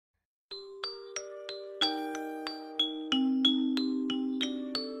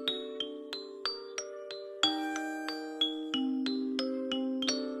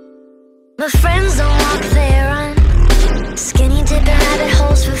My friends don't walk, they run. Skinny dipping rabbit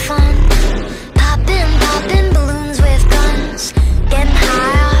holes for fun. Popping balloons with guns. Getting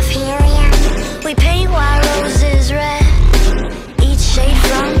high off helium. We paint white roses red. Each shade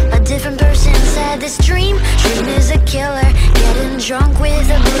from a different person said this dream is a killer. Getting drunk with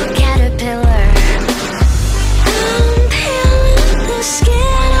a blue caterpillar. I'm peeling the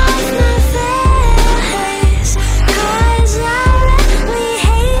skin off my face, 'cause I really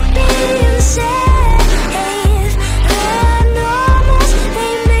hate being safe. The normals,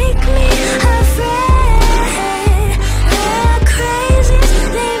 they make me afraid. The crazies,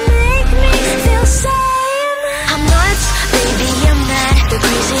 they make me feel sane. I'm nuts, baby, I'm mad. The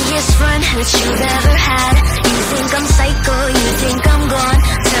craziest fun that you've ever had. You think I'm psycho, you think I'm gone.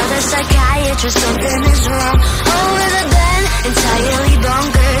 Tell the psychiatrist something is wrong. Over the bed, entirely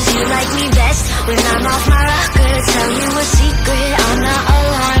bonkers. You like me best when I'm off my rocker. Tell you a secret, I'm not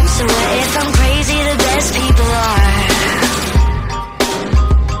alarmed. So what if I'm crazy? The best people are.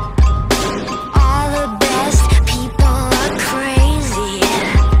 All the best people are crazy.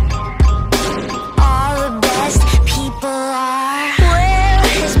 All the best people are. Where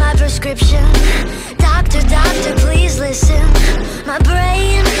is my prescription? Doctor, please listen. My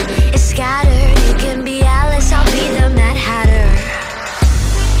brain is scattered. You can be Alice, I'll be the Mad Hatter.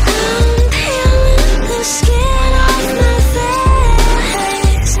 I'm peeling the skin off my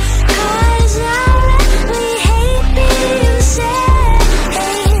face, 'cause I really hate being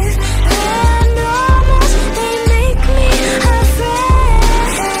safe. The normals, they make me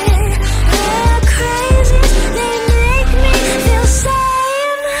afraid. The crazies, they make me feel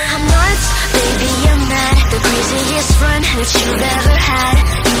sane. I'm nuts, baby, I'm mad. The craziest fun that you've ever had.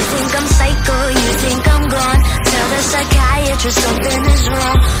 You think I'm psycho, you think I'm gone. Tell the psychiatrist something is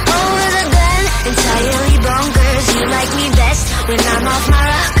wrong. Over the bed, entirely bonkers. You like me best when I'm off my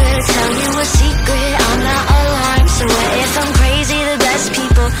rocker. Tell you a secret, I'm not alarmed. So what if I'm crazy? The best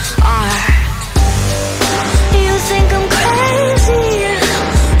people are. You think I'm crazy,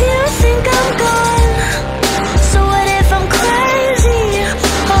 you think I'm gone. So what if I'm crazy?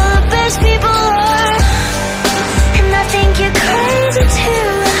 All the best people are. And I think you're crazy too.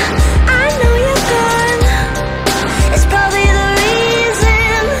 I know you're gone. It's probably the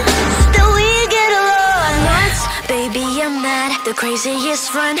reason that we get along. Nuts, baby, I'm mad. The craziest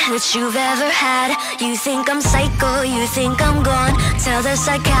fun that you've ever had. You think I'm psycho, you think I'm gone. Tell the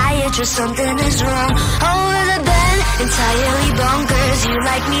psychiatrist something is wrong. Over the bed, entirely bonkers. You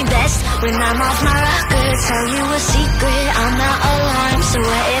like me best when I'm off my rocker. Tell you a secret, I'm not alarmed. So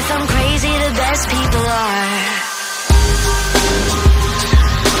what if I'm crazy? The best people are.